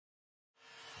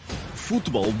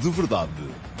Futebol de Verdade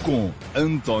com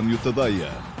António Tadeia.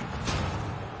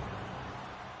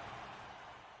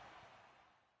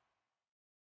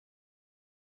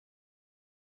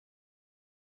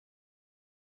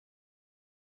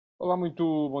 Olá,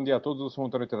 muito bom dia a todos. Eu sou o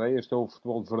António Tadeia. Este é o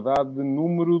Futebol de Verdade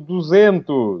número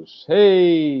 200.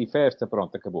 Hey, festa,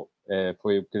 pronto, acabou.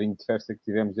 Foi um bocadinho de festa que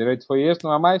tivemos direito. Foi este,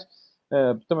 não há mais.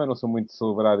 Também não sou muito de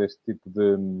celebrar este tipo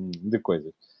de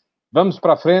coisas. Vamos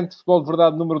para a frente. Futebol de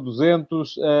Verdade número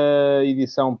 200.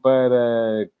 Edição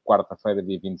para quarta-feira,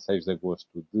 dia 26 de agosto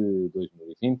de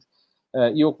 2020.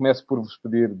 E eu começo por vos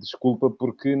pedir desculpa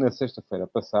porque na sexta-feira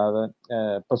passada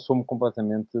passou-me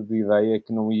completamente de ideia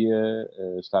que não ia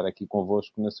estar aqui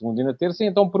convosco na segunda e na terça, e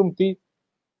então prometi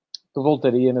que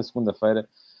voltaria na segunda-feira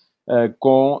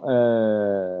com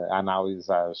a análise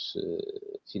às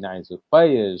finais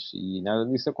europeias, e nada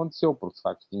disso aconteceu, porque de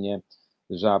facto tinha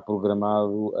já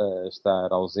programado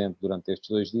estar ausente durante estes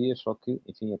 2 dias, só que,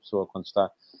 enfim, a pessoa quando está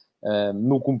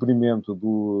no cumprimento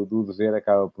do dever,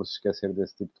 acaba por se esquecer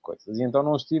desse tipo de coisas. E então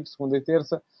não estive segunda e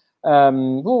terça.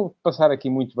 Vou passar aqui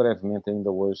muito brevemente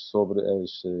ainda hoje sobre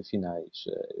as finais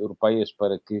europeias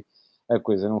para que a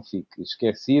coisa não fique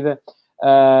esquecida.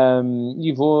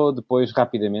 E vou depois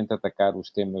rapidamente atacar os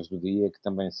temas do dia, que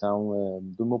também são,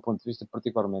 do meu ponto de vista,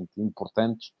 particularmente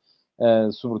importantes,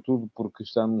 sobretudo porque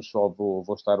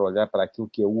vou estar a olhar para aquilo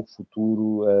que é o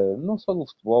futuro, não só do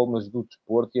futebol, mas do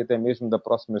desporto e até mesmo da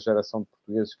próxima geração de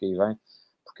portugueses que aí vem,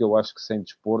 porque eu acho que sem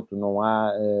desporto não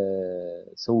há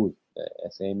saúde.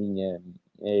 Essa é a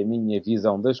minha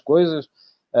visão das coisas.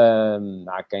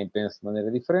 Há quem pense de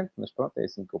maneira diferente, mas pronto, é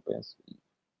assim que eu penso.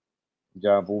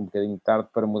 Já vou um bocadinho tarde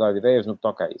para mudar de ideias no que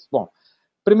toca a isso. Bom,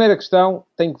 primeira questão,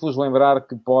 tenho que vos lembrar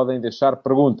que podem deixar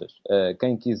perguntas.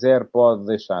 Quem quiser pode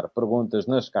deixar perguntas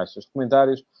nas caixas de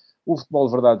comentários. O Futebol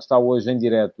de Verdade está hoje em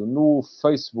direto no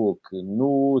Facebook,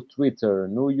 no Twitter,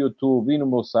 no YouTube e no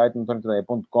meu site, no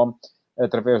antoniotadeia.com,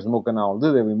 através do meu canal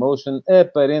de Dailymotion.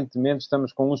 Aparentemente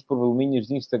estamos com uns probleminhas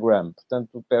de Instagram,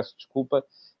 portanto peço desculpa.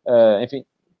 Enfim,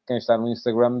 quem está no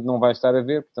Instagram não vai estar a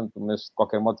ver, portanto, mas de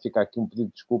qualquer modo fica aqui um pedido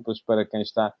de desculpas para quem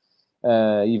está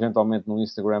eventualmente no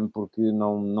Instagram, porque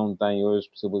não tem hoje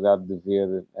possibilidade de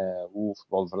ver o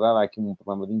Futebol de Verdade. Há aqui um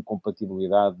problema de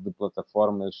incompatibilidade de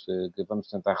plataformas que vamos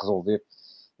tentar resolver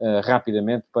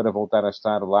rapidamente para voltar a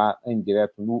estar lá em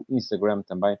direto no Instagram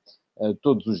também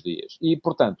todos os dias. E,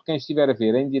 portanto, quem estiver a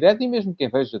ver em direto e mesmo quem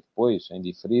veja depois em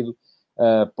diferido,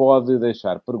 pode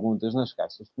deixar perguntas nas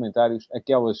caixas de comentários,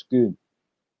 aquelas que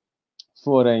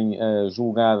forem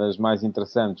julgadas mais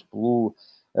interessantes pelo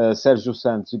Sérgio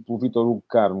Santos e pelo Vítor Hugo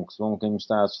Carmo, que são quem me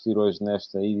está a assistir hoje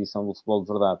nesta edição do Futebol de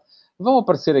Verdade, vão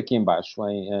aparecer aqui em baixo,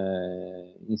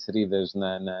 inseridas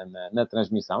na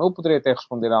transmissão. Eu poderei até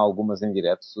responder a algumas em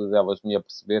direto, se delas me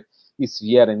aperceber, e se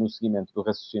vierem no seguimento do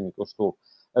raciocínio que eu estou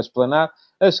a explanar.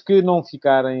 As que não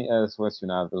ficarem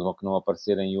selecionadas ou que não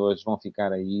aparecerem hoje vão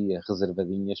ficar aí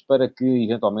reservadinhas para que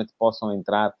eventualmente possam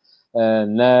entrar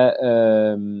na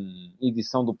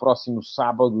edição do próximo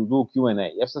sábado do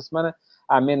Q&A. Esta semana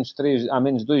há menos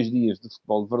 2 dias de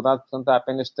Futebol de Verdade, portanto há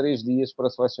apenas 3 dias para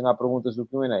selecionar perguntas do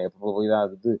Q&A. A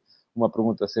probabilidade de uma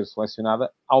pergunta ser selecionada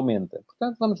aumenta.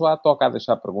 Portanto, vamos lá, toca a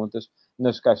deixar perguntas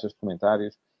nas caixas de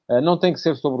comentários. Não tem que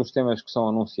ser sobre os temas que são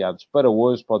anunciados para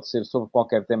hoje, pode ser sobre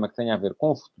qualquer tema que tenha a ver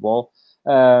com o futebol.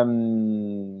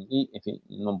 E, enfim,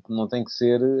 não tem que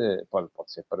ser, pode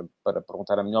ser para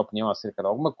perguntar a minha opinião acerca de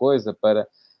alguma coisa, para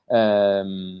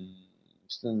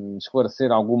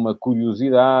esclarecer alguma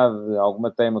curiosidade,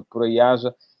 alguma tema que por aí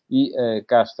haja, e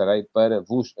cá estarei para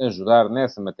vos ajudar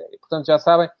nessa matéria. Portanto, já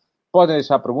sabem, podem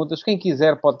deixar perguntas. Quem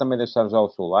quiser pode também deixar já o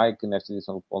seu like nesta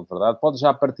edição do Futebol de Verdade. Pode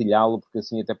já partilhá-lo, porque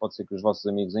assim até pode ser que os vossos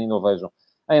amigos ainda o vejam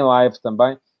em live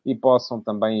também e possam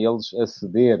também eles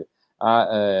aceder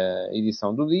à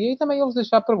edição do dia e também eles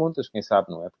deixar perguntas, quem sabe,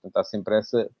 não é? Portanto, há sempre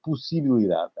essa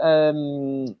possibilidade.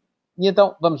 E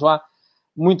então, vamos lá,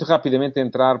 muito rapidamente,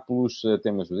 entrar pelos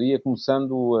temas do dia,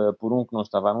 começando por um que não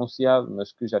estava anunciado,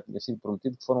 mas que já tinha sido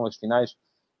prometido, que foram as finais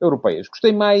europeias.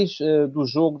 Gostei mais do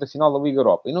jogo da final da Liga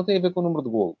Europa. E não tem a ver com o número de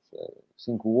golos.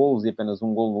 5 golos e apenas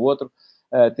um golo no outro.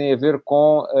 Tem a ver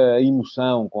com a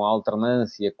emoção, com a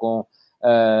alternância, com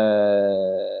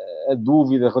a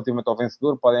dúvida relativamente ao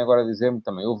vencedor. Podem agora dizer-me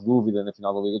também, houve dúvida na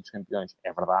final da Liga dos Campeões.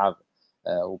 É verdade.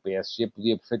 O PSG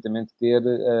podia perfeitamente ter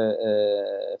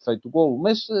feito o golo.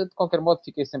 Mas, de qualquer modo,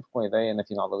 fiquei sempre com a ideia, na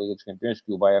final da Liga dos Campeões,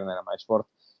 que o Bayern era mais forte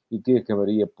e que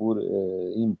acabaria por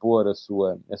impor a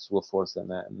sua força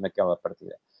naquela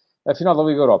partida. A final da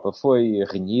Liga Europa foi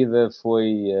renhida,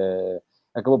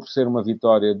 acabou por ser uma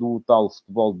vitória do tal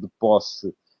futebol de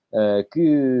posse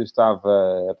que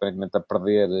estava aparentemente a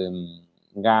perder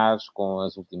gás com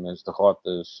as últimas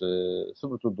derrotas,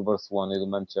 sobretudo do Barcelona e do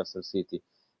Manchester City,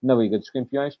 na Liga dos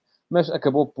Campeões, mas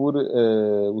acabou por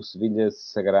o Sevilha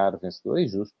se sagrar vencedor, e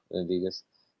justo, diga-se,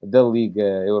 da Liga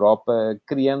Europa,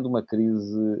 criando uma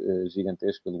crise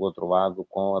gigantesca do outro lado,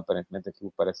 com aparentemente aquilo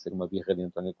que parece ser uma birra de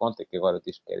António Conte, que agora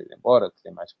diz que quer ir embora, que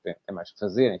tem mais que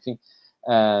fazer, enfim.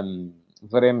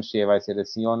 Veremos se vai ser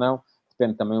assim ou não.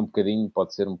 Depende também um bocadinho,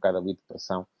 pode ser um bocado ali de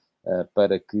pressão,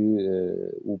 para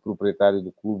que o proprietário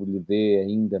do clube lhe dê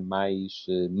ainda mais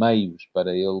meios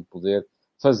para ele poder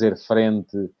fazer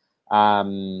frente à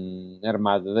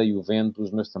armada da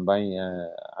Juventus, mas também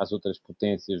às outras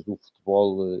potências do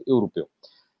futebol europeu.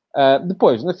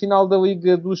 Depois, na final da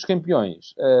Liga dos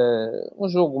Campeões, um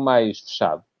jogo mais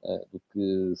fechado do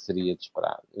que seria de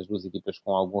esperar. As duas equipas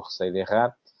com algum receio de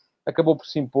errar. Acabou por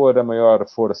se impor a maior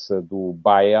força do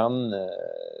Bayern,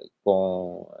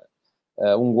 com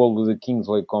um golo de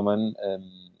Kingsley Coman.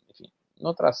 Enfim,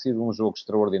 não terá sido um jogo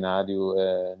extraordinário,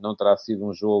 não terá sido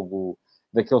um jogo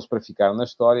daqueles para ficar na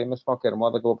história, mas de qualquer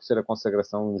modo acabou por ser a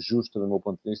consagração justa, do meu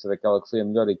ponto de vista, daquela que foi a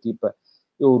melhor equipa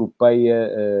europeia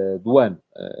do ano.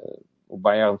 O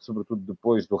Bayern, sobretudo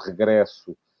depois do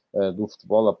regresso do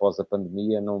futebol após a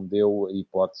pandemia, não deu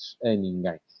hipóteses a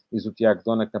ninguém. Diz o Tiago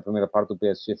Dona que na primeira parte o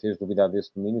PSG fez duvidar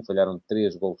desse domínio, falharam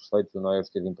 3 golos feitos, o Neuer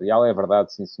esteve imperial. É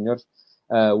verdade, sim senhores.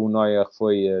 O Neuer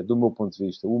foi, do meu ponto de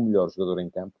vista, o melhor jogador em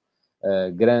campo.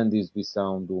 Grande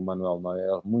exibição do Manuel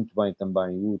Neuer, muito bem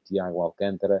também o Thiago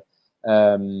Alcântara.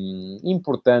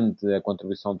 Importante a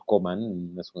contribuição de Coman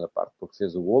na segunda parte, porque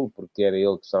fez o golo, porque era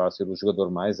ele que estava a ser o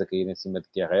jogador mais a cair em cima de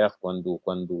Kjaer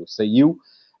quando saiu.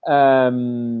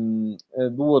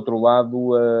 Do outro lado,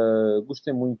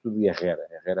 gostei muito de Herrera.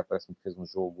 Herrera parece-me que fez um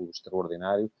jogo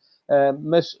extraordinário.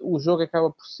 Mas o jogo acaba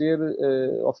por ser,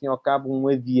 ao fim e ao cabo, um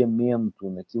adiamento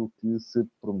naquilo que se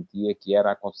prometia, que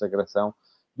era a consagração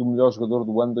do melhor jogador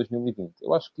do ano 2020.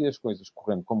 Eu acho que as coisas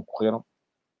correndo como correram,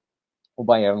 o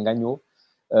Bayern ganhou.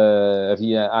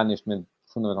 Há neste momento,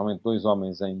 fundamentalmente, 2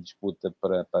 homens em disputa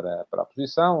para a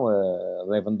posição.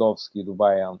 Lewandowski do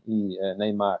Bayern e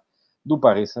Neymar do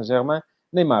Paris Saint-Germain.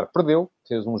 Neymar perdeu,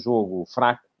 fez um jogo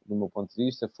fraco, do meu ponto de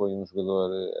vista. Foi um jogador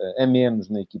a menos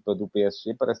na equipa do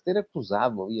PSG. Parece ter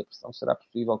acusado ali a pressão. Será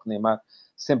possível que Neymar,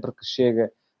 sempre que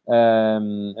chega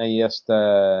a este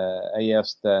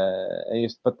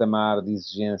patamar de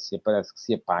exigência, parece que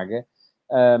se apaga.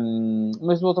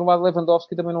 Mas do outro lado,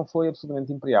 Lewandowski também não foi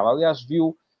absolutamente imperial. Aliás,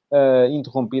 viu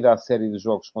interrompida a série de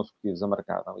jogos consecutivos a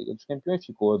marcar na Liga dos Campeões,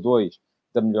 ficou a 2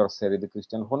 da melhor série de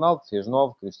Cristiano Ronaldo, fez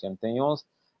 9, Cristiano tem 11.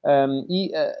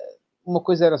 Uma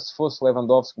coisa era se fosse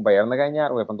Lewandowski, o Bayern a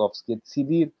ganhar, o Lewandowski a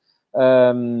decidir.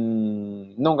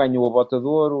 Não ganhou a Bota de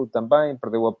Ouro também,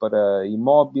 perdeu-a para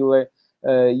Immobile.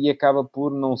 E acaba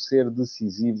por não ser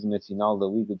decisivo na final da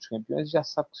Liga dos Campeões. Já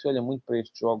se sabe que se olha muito para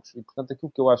estes jogos e, portanto,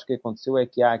 aquilo que eu acho que aconteceu é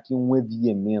que há aqui um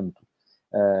adiamento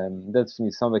da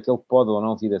definição daquele que pode ou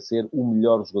não vir a ser o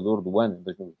melhor jogador do ano em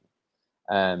 2020.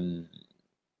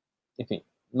 Enfim,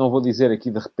 não vou dizer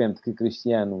aqui de repente que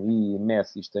Cristiano e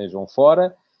Messi estejam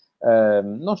fora.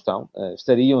 Não estão.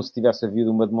 Estariam se tivesse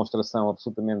havido uma demonstração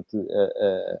absolutamente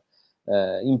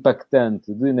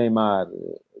impactante de Neymar,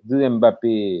 de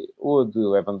Mbappé ou de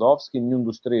Lewandowski. Nenhum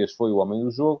dos três foi o homem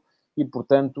do jogo e,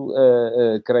 portanto,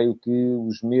 creio que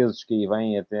os meses que aí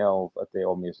vêm até ao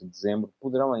mês de dezembro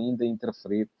poderão ainda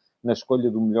interferir na escolha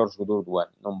do melhor jogador do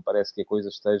ano. Não me parece que a coisa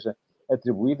esteja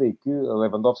atribuída e que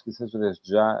Lewandowski seja desde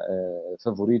já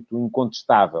favorito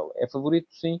incontestável. É favorito,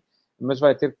 sim, mas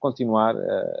vai ter que continuar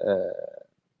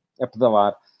a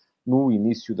pedalar no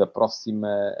início da próxima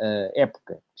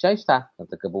época. Já está.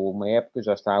 Portanto, acabou uma época,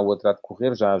 já está a outra a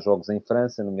decorrer, já há jogos em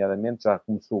França, nomeadamente, já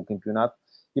começou o campeonato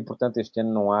e, portanto, este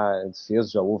ano não há defesa,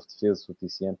 já houve defesa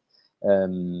suficiente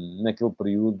naquele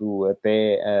período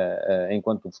até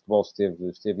enquanto o futebol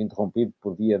esteve interrompido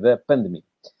por via da pandemia.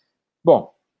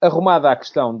 Bom, arrumada a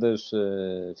questão das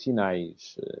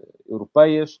finais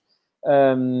europeias,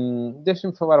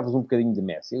 deixem-me falar-vos um bocadinho de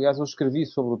Messi. Aliás, eu escrevi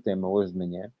sobre o tema hoje de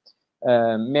manhã.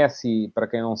 Messi, para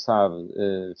quem não sabe,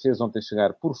 fez ontem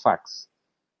chegar por fax.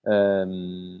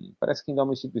 Parece que ainda há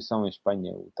uma instituição em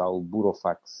Espanha, o tal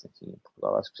Burofax. Enfim, em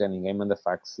Portugal acho que já ninguém manda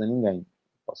fax a ninguém.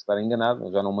 Posso estar enganado,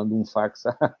 eu já não mando um fax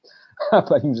há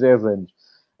uns 10 anos.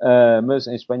 Mas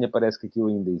em Espanha parece que aquilo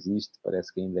ainda existe,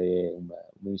 parece que ainda é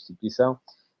uma instituição.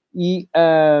 E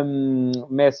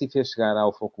Messi fez chegar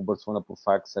ao Foco Barcelona por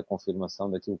fax a confirmação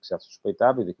daquilo que já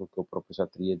suspeitava e daquilo que eu próprio já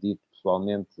teria dito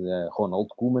pessoalmente a Ronald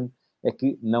Koeman, é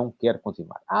que não quer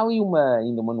continuar. Há ali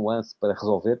ainda uma nuance para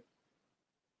resolver,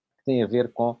 que tem a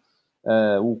ver com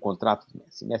o contrato de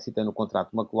Messi. Messi tem no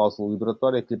contrato uma cláusula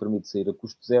liberatória que lhe permite sair a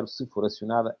custo zero se for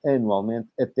acionada anualmente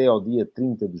até ao dia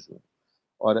 30 de junho.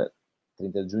 Ora,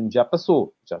 30 de junho já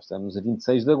passou, já estamos a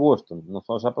 26 de agosto. Não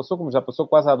só já passou, como já passou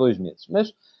quase há 2 meses.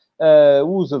 Mas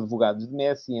os advogados de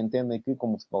Messi entendem que,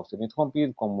 como o futebol esteve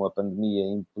interrompido, como a pandemia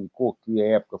implicou que a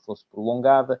época fosse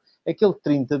prolongada, aquele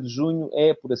 30 de junho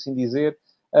é, por assim dizer,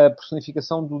 a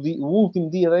personificação do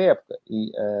último dia da época.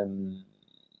 E,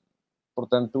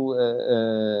 portanto,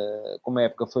 como a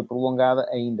época foi prolongada,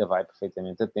 ainda vai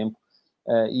perfeitamente a tempo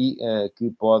que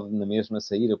pode, na mesma,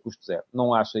 sair a custo zero.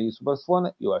 Não acha isso o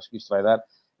Barcelona? Eu acho que isto vai dar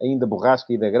ainda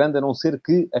borrasca e da grande, a não ser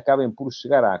que acabem por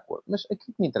chegar a acordo. Mas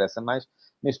aquilo que me interessa mais,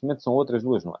 neste momento, são outras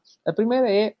duas nuances. A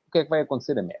primeira é o que é que vai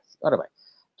acontecer a Messi. Ora bem,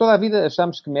 toda a vida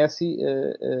achámos que Messi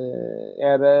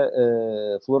era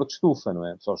flor de estufa, não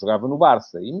é? Só jogava no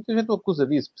Barça. E muita gente o acusa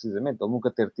disso, precisamente. Ele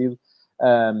nunca ter tido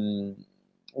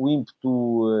o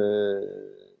ímpeto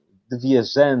de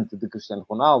viajante de Cristiano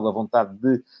Ronaldo, a vontade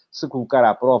de se colocar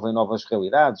à prova em novas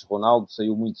realidades. Ronaldo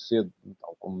saiu muito cedo,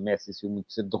 tal como Messi saiu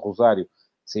muito cedo do Rosário,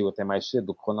 saiu até mais cedo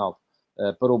do que Ronaldo,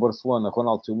 para o Barcelona.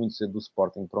 Ronaldo saiu muito cedo do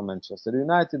Sporting para o Manchester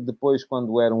United. Depois,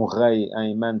 quando era um rei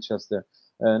em Manchester,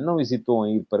 não hesitou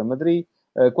em ir para Madrid.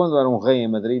 Quando era um rei em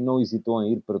Madrid, não hesitou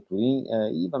em ir para Turim.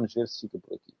 E vamos ver se fica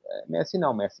por aqui. Messi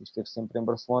não. Messi esteve sempre em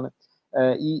Barcelona.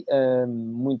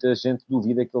 Muita gente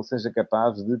duvida que ele seja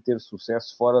capaz de ter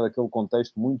sucesso fora daquele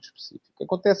contexto muito específico. O que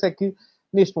acontece é que,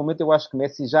 neste momento, eu acho que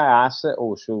Messi já acha,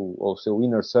 ou o seu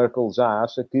inner circle já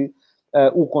acha que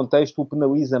o contexto o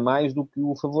penaliza mais do que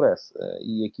o favorece.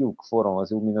 E aquilo que foram as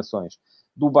eliminações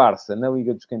do Barça na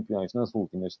Liga dos Campeões nas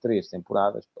últimas 3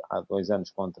 temporadas, há 2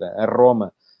 anos contra a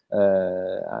Roma,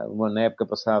 na época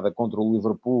passada contra o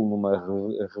Liverpool,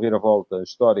 numa reviravolta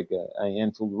histórica em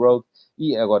Anfield Road,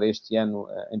 e agora este ano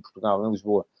em Portugal, em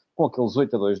Lisboa, com aqueles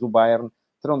 8-2 do Bayern,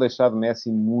 terão deixado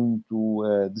Messi muito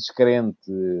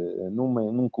descrente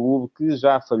num clube que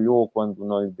já falhou quando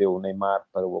não lhe deu o Neymar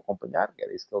para o acompanhar, que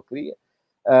era isso que ele queria,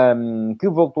 que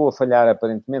voltou a falhar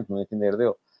aparentemente, no entender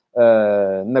dele,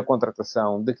 na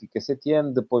contratação de Kika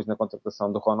Setien, depois na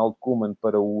contratação de Ronald Koeman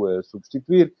para o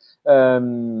substituir.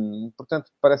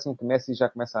 Portanto, parece-me que Messi já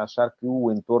começa a achar que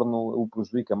o entorno o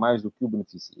prejudica mais do que o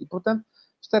beneficia. E, portanto,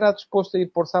 estará disposto a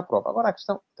ir pôr-se à prova. Agora, a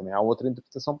questão, também há outra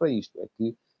interpretação para isto, é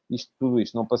que tudo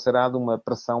isto não passará de uma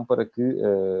pressão para que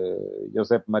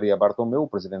Josep Maria Bartomeu, o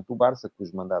presidente do Barça,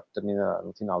 cujo mandato terminará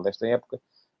no final desta época,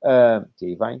 que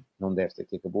aí vem, não desta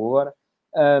que acabou agora,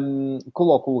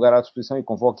 coloque o lugar à disposição e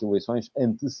convoque eleições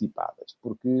antecipadas.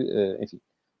 Porque, enfim...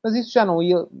 Mas isso já não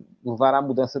ia levar à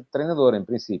mudança de treinador, em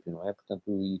princípio, não é? Portanto,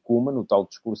 e Koeman, o tal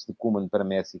discurso de Koeman para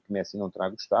Messi, que Messi não terá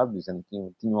gostado, dizendo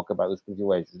que tinham acabado os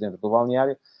privilégios dentro do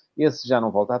balneário, esse já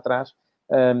não volta atrás.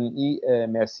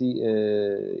 Messi,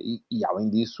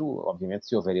 além disso, obviamente,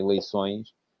 se houver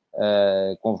eleições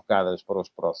convocadas para os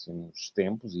próximos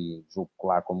tempos, e julgo que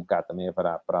lá como cá também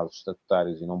haverá prazos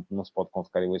estatutários e não se pode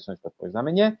convocar eleições para depois da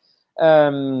manhã,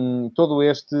 todo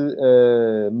este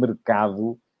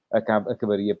mercado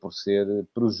acabaria por ser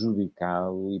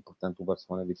prejudicado e, portanto, o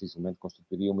Barcelona dificilmente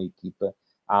constituiria uma equipa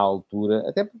à altura,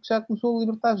 até porque já começou a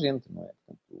libertar gente, não é?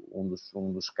 Portanto,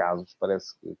 um dos casos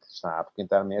parece que está a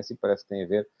apoquentar Messi, parece que tem a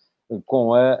ver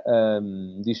com a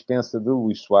dispensa de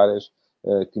Luís Suárez,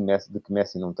 de que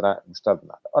Messi não terá gostado de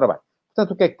nada. Ora bem,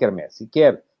 portanto, o que é que quer Messi?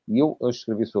 E eu hoje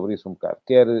escrevi sobre isso um bocado,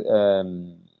 quer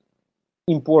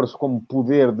impor-se como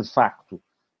poder de facto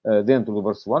dentro do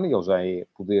Barcelona, e ele já é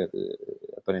poder,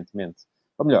 aparentemente,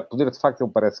 ou melhor, poder de facto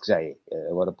ele parece que já é.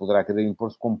 Agora poderá querer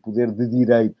impor-se como poder de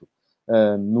direito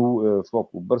no Futebol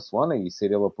Clube Barcelona, e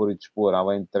ser ele a pôr e dispor,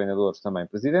 além de treinadores, também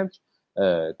presidentes,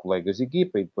 colegas de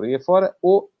equipa e por aí afora,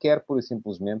 ou quer, pura e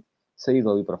simplesmente, sair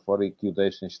dali para fora e que o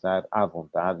deixem estar à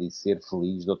vontade e ser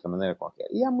feliz de outra maneira qualquer.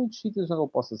 E há muitos sítios onde ele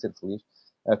possa ser feliz,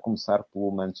 a começar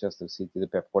pelo Manchester City de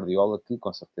Pep Guardiola, que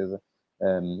com certeza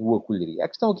o acolheria. A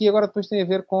questão aqui agora depois tem a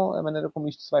ver com a maneira como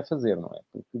isto se vai fazer, não é?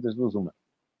 Porque das duas, uma.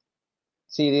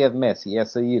 Se a ideia de Messi é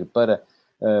sair para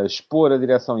expor a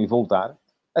direção e voltar,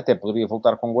 até poderia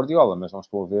voltar com Guardiola, mas não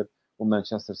estou a ver o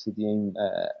Manchester City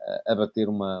a bater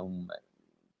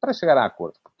para chegar a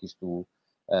acordo, porque isto...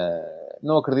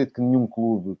 não acredito que nenhum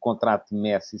clube contrate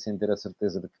Messi sem ter a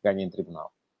certeza de que ganha em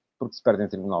tribunal. Porque se perde em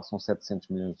tribunal são 700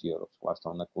 milhões de euros, que lá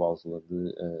estão na cláusula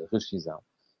de rescisão.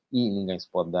 E ninguém se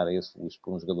pode dar a esse luxo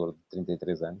por um jogador de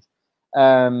 33 anos.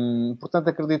 Portanto,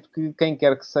 acredito que quem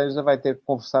quer que seja vai ter que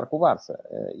conversar com o Barça.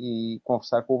 E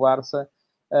conversar com o Barça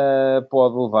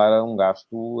pode levar a um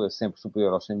gasto sempre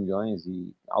superior aos 100 milhões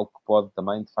e algo que pode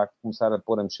também, de facto, começar a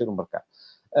pôr a mexer o mercado.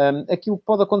 Aquilo que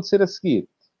pode acontecer a seguir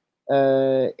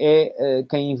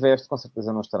quem investe, com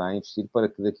certeza não estará a investir para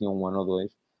que daqui a um ano ou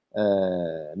dois,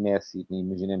 Messi,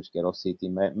 imaginemos que era o City,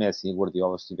 Messi e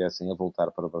Guardiola estivessem a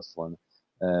voltar para o Barcelona,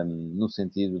 no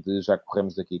sentido de já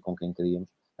corremos daqui com quem queríamos,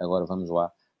 agora vamos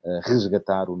lá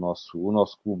resgatar o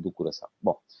nosso clube do coração.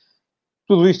 Bom,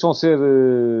 tudo isto vão ser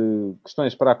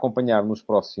questões para acompanhar nos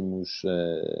próximos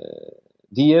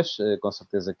dias. Com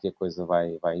certeza que a coisa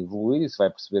vai evoluir e se vai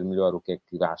perceber melhor o que é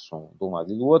que acham de um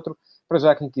lado e do outro. Para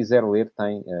já, quem quiser ler,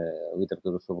 tem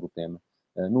literatura sobre o tema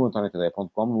no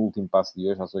antoniotadeia.com. No último passo de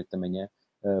hoje, às 8 da manhã,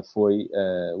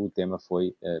 o tema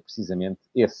foi precisamente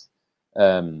esse.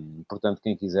 Portanto,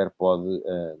 quem quiser pode,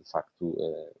 de facto,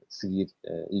 seguir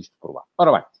isto por lá.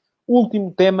 Ora bem,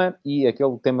 último tema, e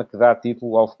aquele tema que dá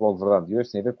título ao Futebol de Verdade de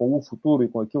hoje, tem a ver com o futuro e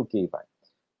com aquilo que aí vem.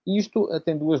 E isto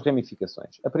tem duas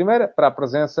ramificações. A primeira, para a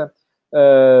presença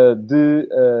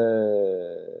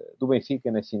do Benfica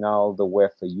na final da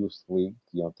UEFA Youth League,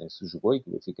 que ontem se jogou e que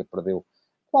o Benfica perdeu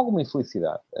com alguma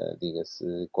infelicidade,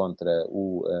 diga-se, contra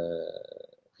o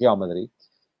Real Madrid.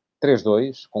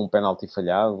 3-2, com um penalti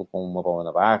falhado, com uma bola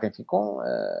na barra, enfim,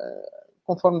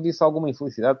 conforme disse, alguma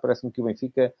infelicidade. Parece-me que o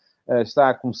Benfica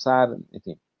está a começar,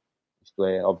 enfim, isto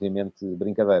é obviamente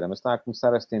brincadeira, mas está a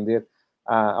começar a estender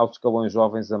aos escalões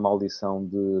jovens a maldição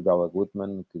de Bela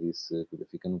Gutmann, que disse que o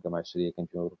Benfica nunca mais seria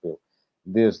campeão europeu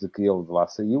desde que ele de lá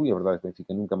saiu, e a verdade é que o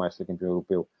Benfica nunca mais foi campeão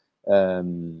europeu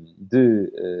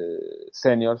de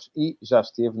séniores, e já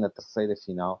esteve na terceira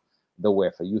final da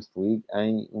UEFA Youth League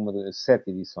em uma das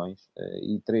 7 edições,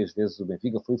 e 3 vezes o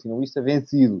Benfica foi o finalista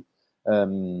vencido.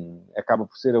 Acaba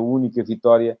por ser a única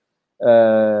vitória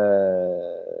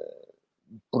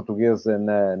portuguesa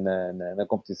na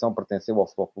competição. Pertenceu ao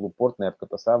Futebol Clube do Porto na época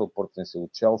passada. O Porto venceu o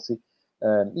Chelsea.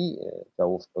 Já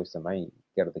houve depois também,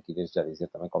 quero daqui desde já dizer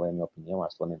também qual é a minha opinião,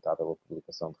 acho lamentável a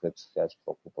publicação de redes sociais que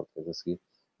o Futebol Clube do Porto fez a seguir,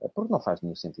 porque não faz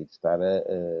nenhum sentido estar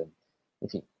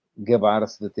enfim,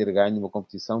 gabar-se de ter ganho uma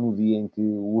competição no dia em que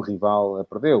o rival a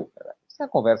perdeu. Isto é a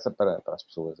conversa para as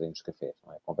pessoas aí nos cafés,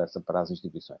 não é? Conversa para as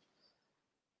instituições.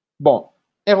 Bom,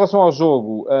 em relação ao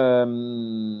jogo,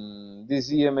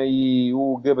 dizia-me aí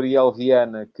o Gabriel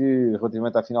Viana que,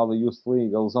 relativamente à final da Youth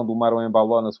League, a lesão do Marwan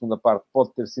Embaló na segunda parte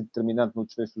pode ter sido determinante no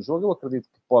desfecho do jogo. Eu acredito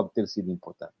que pode ter sido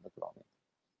importante, naturalmente.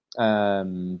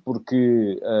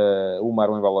 Porque o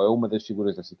Marwan Embaló é uma das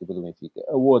figuras desta equipa do Benfica.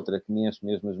 A outra, que me enche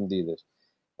mesmo as medidas,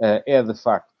 é, de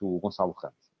facto, o Gonçalo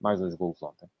Ramos. Mais 2 golos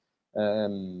ontem.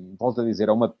 Volto a dizer,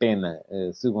 é uma pena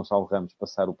se o Gonçalo Ramos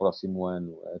passar o próximo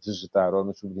ano a vegetar ou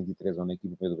no Sub-23 ou na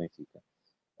equipa B do Benfica.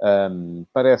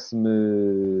 Parece-me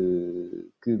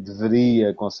que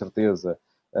deveria, com certeza,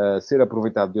 ser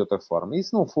aproveitado de outra forma. E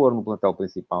se não for no plantel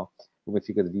principal, o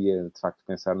Benfica devia, de facto,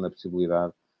 pensar na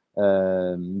possibilidade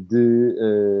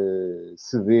de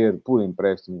ceder por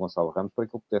empréstimo Gonçalo Ramos para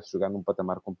que ele pudesse jogar num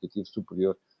patamar competitivo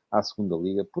superior à segunda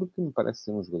liga, porque me parece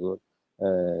ser um jogador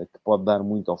que pode dar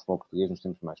muito ao futebol português nos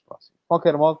tempos mais próximos. De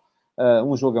qualquer modo,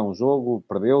 um jogo é um jogo,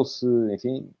 perdeu-se,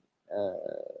 enfim,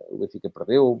 o Benfica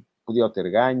perdeu, podia ter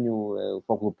ganho, o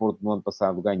Futebol Clube do Porto no ano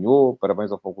passado ganhou,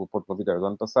 parabéns ao Futebol Clube do Porto pela vitória do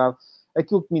ano passado.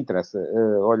 Aquilo que me interessa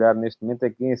olhar neste momento é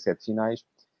que em 7 finais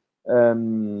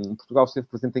Portugal esteve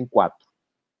presente em 4.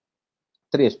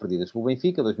 3 perdidas pelo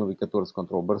Benfica, 2014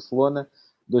 contra o Barcelona,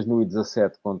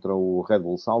 2017 contra o Red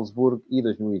Bull Salzburg e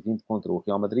 2020 contra o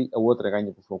Real Madrid. A outra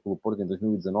ganha pelo Futebol Clube do Porto em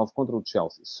 2019 contra o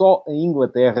Chelsea. Só a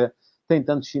Inglaterra tem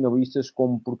tantos finalistas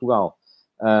como Portugal.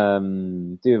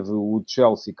 Teve o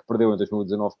Chelsea que perdeu em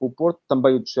 2019 com o Porto,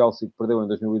 também o Chelsea que perdeu em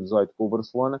 2018 com o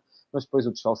Barcelona, mas depois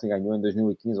o Chelsea ganhou em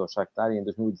 2015 ao Shakhtar e em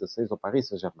 2016 ao Paris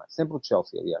Saint-Germain. Sempre o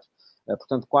Chelsea, aliás.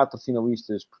 Portanto, 4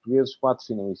 finalistas portugueses, 4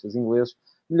 finalistas ingleses,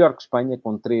 melhor que Espanha,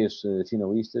 com 3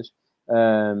 finalistas,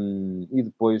 e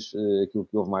depois aquilo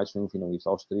que houve mais foi um finalista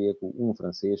austríaco, um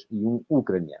francês e um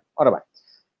ucraniano. Ora bem,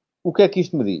 o que é que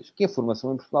isto me diz? Que a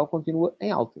formação em Portugal continua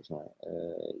em altas, não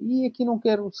é? E aqui não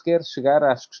quero sequer chegar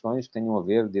às questões que tenham a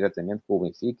ver diretamente com o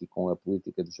Benfica e com a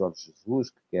política de Jorge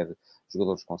Jesus, que quer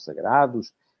jogadores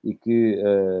consagrados e que,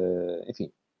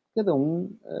 enfim, cada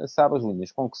um sabe as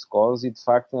linhas com que se cose e, de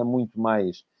facto, é muito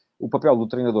mais... O papel do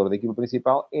treinador da equipa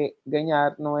principal é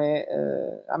ganhar, não é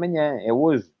amanhã, é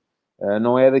hoje.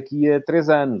 Não é daqui a 3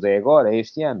 anos, é agora, é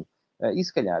este ano. E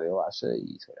se calhar ele acha,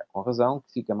 e se calhar com razão,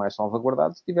 que fica mais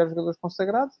salvaguardado se tiver jogadores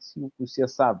consagrados, se a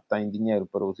SAD tem dinheiro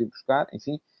para os ir buscar,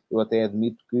 enfim, eu até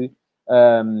admito que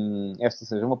esta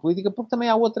seja uma política, porque também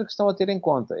há outra questão a ter em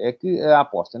conta, é que a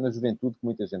aposta na juventude, que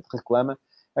muita gente reclama,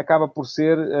 acaba por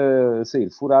sair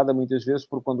furada muitas vezes,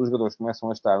 porque quando os jogadores começam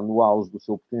a estar no auge do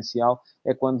seu potencial,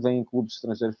 é quando vêm clubes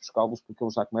estrangeiros buscá-los, porque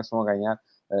eles já começam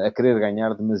a querer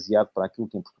ganhar demasiado para aquilo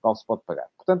que em Portugal se pode pagar.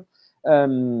 Portanto,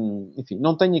 Enfim,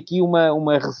 não tenho aqui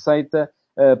uma receita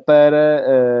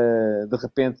para, de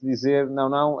repente, dizer,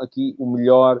 não, aqui o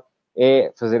melhor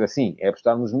é fazer assim, é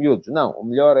apostar nos miúdos. Não, o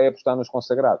melhor é apostar nos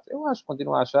consagrados. Eu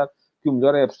continuo a achar que o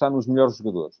melhor é apostar nos melhores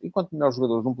jogadores. E quanto melhores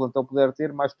jogadores um plantel puder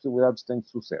ter, mais possibilidades tem de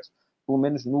sucesso. Pelo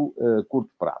menos no curto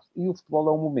prazo. E o futebol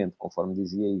é um momento, conforme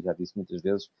dizia e já disse muitas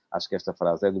vezes, acho que esta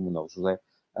frase é do Manuel José,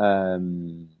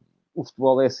 o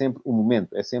futebol é sempre o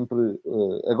momento, é sempre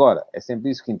agora, é sempre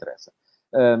isso que interessa.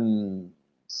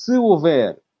 Se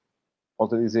houver,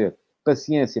 volto a dizer,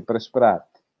 paciência para esperar,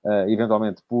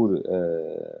 eventualmente por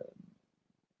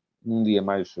um dia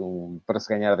mais, para se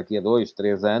ganhar daqui a 2,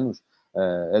 3 anos,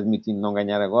 admitindo não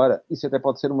ganhar agora, isso até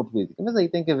pode ser uma política. Mas aí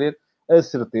tem que haver a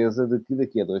certeza de que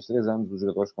daqui a 2, 3 anos, os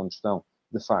jogadores, quando estão,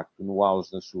 de facto, no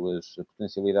auge das suas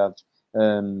potencialidades,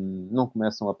 não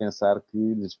começam a pensar que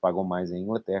lhes pagam mais em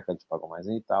Inglaterra, lhes pagam mais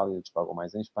em Itália, lhes pagam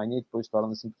mais em Espanha e depois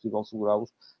torna-se impossível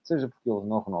segurá-los, seja porque eles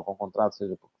não renovam o contrato,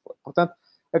 seja porque for. Portanto,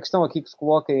 a questão aqui que se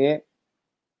coloca é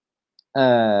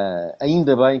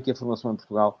ainda bem que a formação em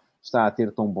Portugal está a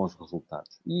ter tão bons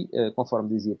resultados. E, conforme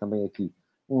dizia também aqui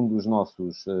um dos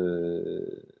nossos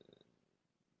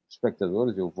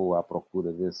espectadores, eu vou à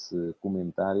procura desse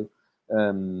comentário,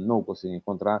 não o consigo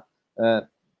encontrar.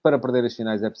 Para perder as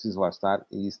finais é preciso lá estar,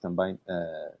 e isso também,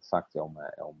 de facto, é uma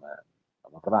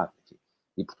verdade.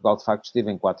 E Portugal, de facto,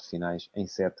 esteve em 4 finais, em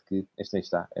 7 que, este aí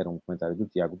está, era um comentário do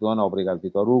Tiago Dona. Obrigado,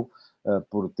 Vitor Hugo,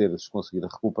 por teres conseguido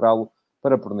recuperá-lo.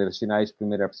 Para perder as finais,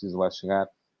 primeiro é preciso lá chegar.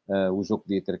 O jogo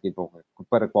podia ter aqui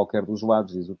para qualquer dos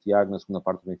lados, diz o Tiago. Na segunda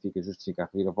parte, o Benfica justifica a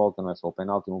reviravolta, não é só o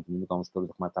penalti. No último minuto há um estouro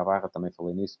de remate à barra, também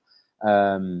falei nisso.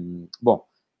 Bom,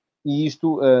 e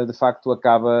isto, de facto,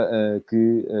 acaba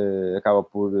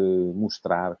por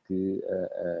mostrar que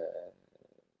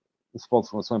o futebol de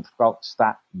formação em Portugal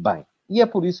está bem. E é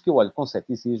por isso que eu olho com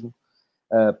ceticismo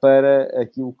para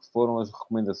aquilo que foram as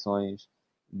recomendações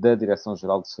da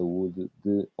Direção-Geral de Saúde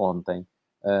de ontem,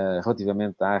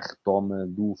 relativamente à retoma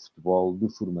do futebol de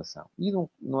formação. E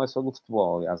não é só do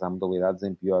futebol, aliás, há modalidades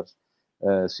em piores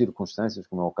circunstâncias,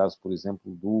 como é o caso, por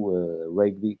exemplo, do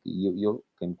rugby. E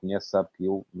quem me conhece sabe que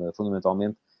eu,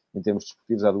 fundamentalmente, em termos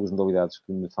desportivos, há duas modalidades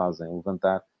que me fazem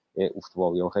levantar, é o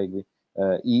futebol e o rugby.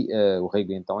 O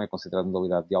rugby, então, é considerado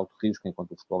modalidade de alto risco,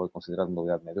 enquanto o futebol é considerado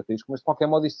modalidade de médio risco. Mas, de qualquer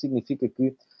modo, isto significa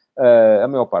que a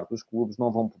maior parte dos clubes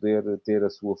não vão poder ter a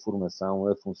sua formação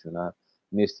a funcionar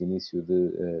neste início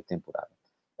de temporada.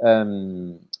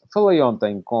 Falei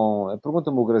ontem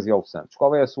pergunta-me o Graziel Santos,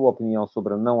 qual é a sua opinião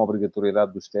sobre a não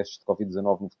obrigatoriedade dos testes de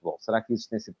Covid-19 no futebol? Será que a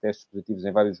existência de testes positivos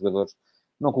em vários jogadores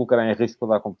não colocará em risco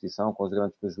toda a competição, com os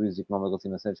grandes prejuízos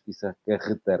económico-financeiros que isso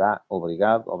acarretará?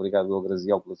 Obrigado,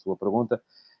 Graziel, pela sua pergunta.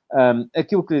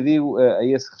 Aquilo que lhe digo a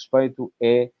esse respeito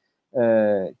é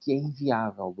que é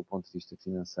inviável, do ponto de vista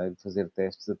financeiro, fazer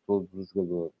testes a todos os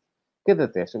jogadores. Cada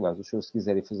teste, aliás, os senhores, se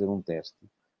quiserem fazer um teste,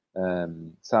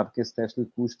 sabe que esse teste lhe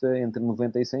custa entre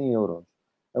 90 e 100 euros.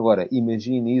 Agora,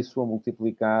 imagine isso a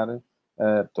multiplicar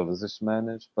todas as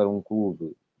semanas para um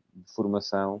clube de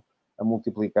formação, a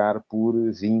multiplicar por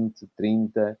 20,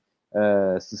 30,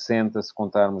 60 se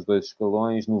contarmos 2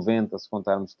 escalões, 90 se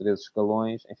contarmos 3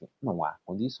 escalões. Enfim, não há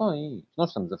condições. Nós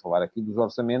estamos a falar aqui dos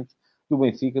orçamentos do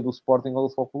Benfica, do Sporting ou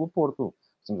do Futebol do Porto.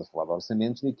 Estamos a falar de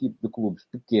orçamentos de clubes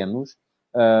pequenos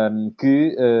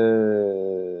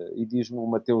e diz-me o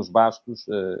Mateus Bastos,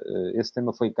 esse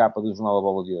tema foi capa do Jornal da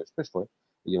Bola de hoje. Pois foi.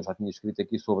 E eu já tinha escrito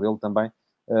aqui sobre ele também,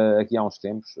 aqui há uns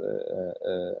tempos,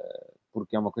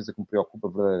 porque é uma coisa que me preocupa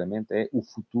verdadeiramente, é o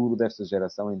futuro desta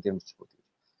geração em termos desportivos.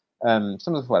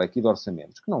 Estamos a falar aqui de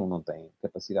orçamentos que não têm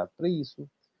capacidade para isso.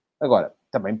 Agora,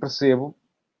 também percebo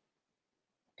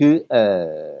que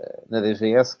na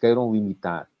DGS queiram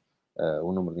limitar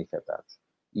o número de infectados.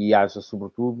 E haja,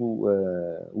 sobretudo,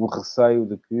 o receio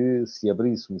de que, se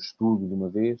abríssemos tudo de uma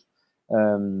vez,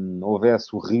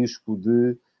 houvesse o risco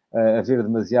de haver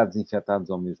demasiados infectados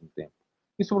ao mesmo tempo.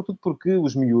 E, sobretudo, porque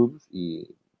os miúdos,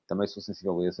 e também sou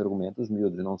sensível a esse argumento, os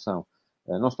miúdos não estão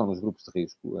nos grupos de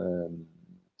risco,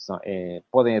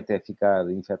 podem até ficar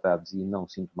infectados e não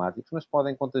sintomáticos, mas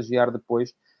podem contagiar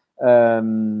depois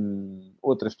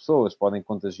outras pessoas, podem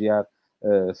contagiar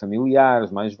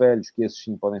familiares, mais velhos, que esses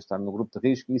sim podem estar no grupo de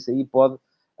risco, e isso aí pode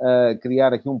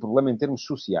criar aqui um problema em termos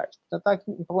sociais. Portanto, há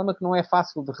aqui um problema que não é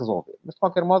fácil de resolver. Mas, de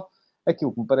qualquer modo,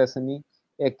 aquilo que me parece a mim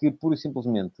é que, pura e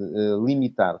simplesmente,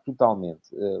 limitar totalmente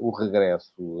o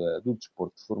regresso do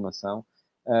desporto de formação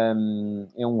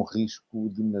é um risco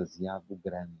demasiado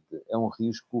grande. É um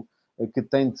risco que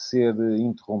tem de ser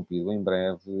interrompido em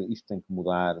breve. Isto tem que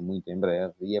mudar muito em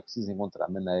breve e é preciso encontrar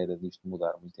maneira disto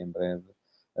mudar muito em breve.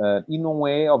 E não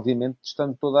é, obviamente,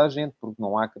 testando toda a gente, porque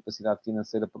não há capacidade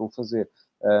financeira para o fazer.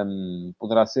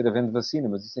 Poderá ser havendo vacina,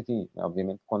 mas isso, enfim,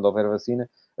 obviamente, quando houver vacina,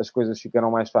 as coisas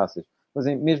ficarão mais fáceis. Mas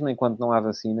mesmo enquanto não há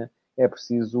vacina, é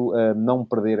preciso não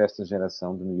perder esta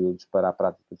geração de miúdos para a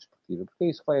prática desportiva, porque é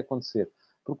isso que vai acontecer.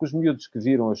 Porque os miúdos que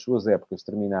viram as suas épocas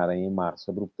terminarem em março,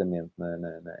 abruptamente,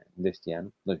 deste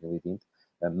ano, 2020,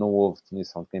 não houve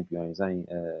definição de campeões em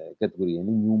categoria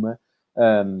nenhuma,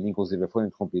 inclusive foram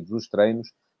interrompidos os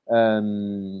treinos,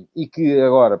 e que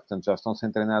agora, portanto, já estão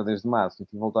sem treinar desde março,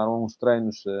 enfim, voltaram a uns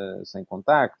treinos sem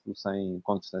contacto,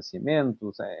 com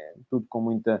distanciamento, tudo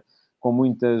com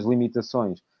muitas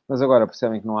limitações. Mas agora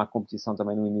percebem que não há competição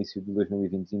também no início de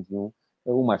 2020-2021,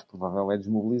 o mais provável é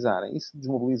desmobilizarem. E se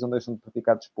desmobilizam, deixam de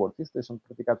praticar desporto. E se deixam de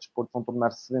praticar desporto, vão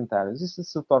tornar-se sedentários. E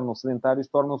se tornam sedentários,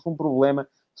 tornam-se um problema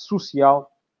social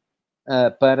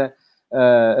para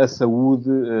a saúde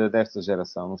desta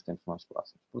geração nos tempos mais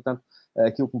próximos. Portanto,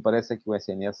 aquilo que me parece é que o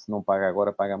SNS, se não paga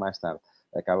agora, paga mais tarde.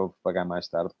 Acaba por pagar mais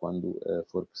tarde quando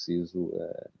for preciso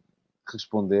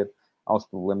responder aos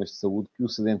problemas de saúde que o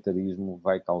sedentarismo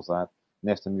vai causar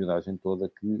nesta miudagem toda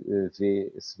que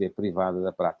se vê privada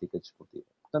da prática desportiva.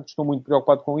 Portanto, estou muito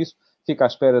preocupado com isso. Fico à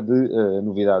espera de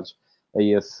novidades a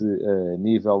esse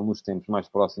nível nos tempos mais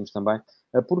próximos também,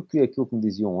 porque aquilo que me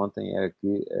diziam ontem era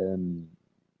que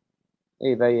a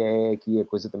ideia é aqui a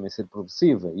coisa também ser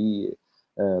progressiva e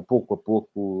pouco a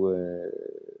pouco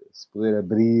se poder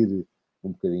abrir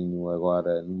um bocadinho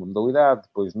agora numa modalidade,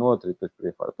 depois noutra e depois por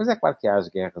aí fora. Pois é claro que há as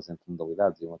guerras entre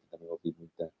modalidades, eu ontem também ouvi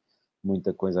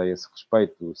muita coisa a esse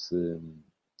respeito,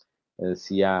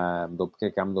 se há, porque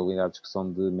é que há modalidades que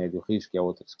são de médio risco e há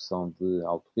outras que são de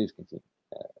alto risco, enfim.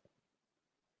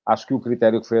 Acho que o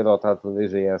critério que foi adotado pela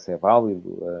DGS é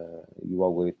válido e o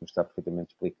algoritmo está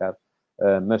perfeitamente explicado,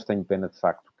 mas tenho pena, de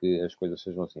facto, que as coisas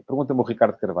sejam assim. Pergunta-me o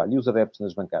Ricardo Carvalho, e os adeptos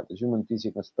nas bancadas? E uma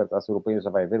notícia que na Supertaça Europeia já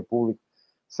vai haver público.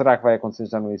 Será que vai acontecer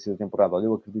já no início da temporada? Olha,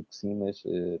 eu acredito que sim, mas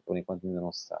por enquanto ainda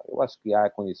não se sabe. Eu acho que há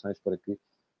condições para que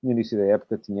no início da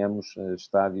época tínhamos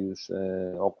estádios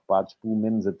ocupados pelo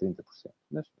menos a 30%.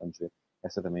 Mas vamos ver.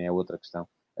 Essa também é outra questão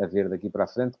a ver daqui para a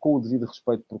frente, com o devido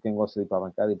respeito por quem gosta de ir para a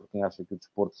bancada e por quem acha que o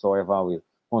desporto só é válido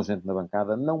com gente na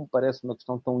bancada. Não me parece uma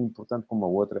questão tão importante como a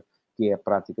outra, que é a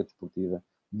prática desportiva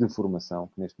de formação,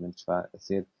 que neste momento está a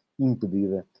ser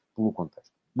impedida pelo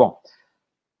contexto. Bom,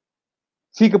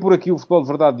 fica por aqui o Futebol de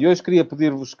Verdade de hoje. Queria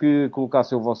pedir-vos que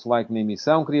colocassem o vosso like na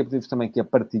emissão. Queria pedir-vos também que a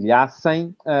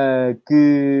partilhassem,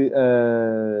 que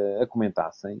a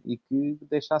comentassem e que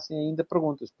deixassem ainda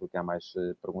perguntas, porque há mais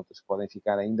perguntas que podem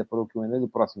ficar ainda para o Q&A do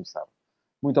próximo sábado.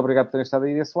 Muito obrigado por terem estado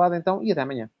aí desse lado, então, e até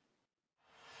amanhã.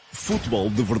 Futebol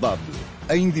de Verdade,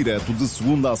 em direto de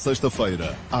segunda a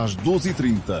sexta-feira, às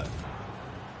 12h30.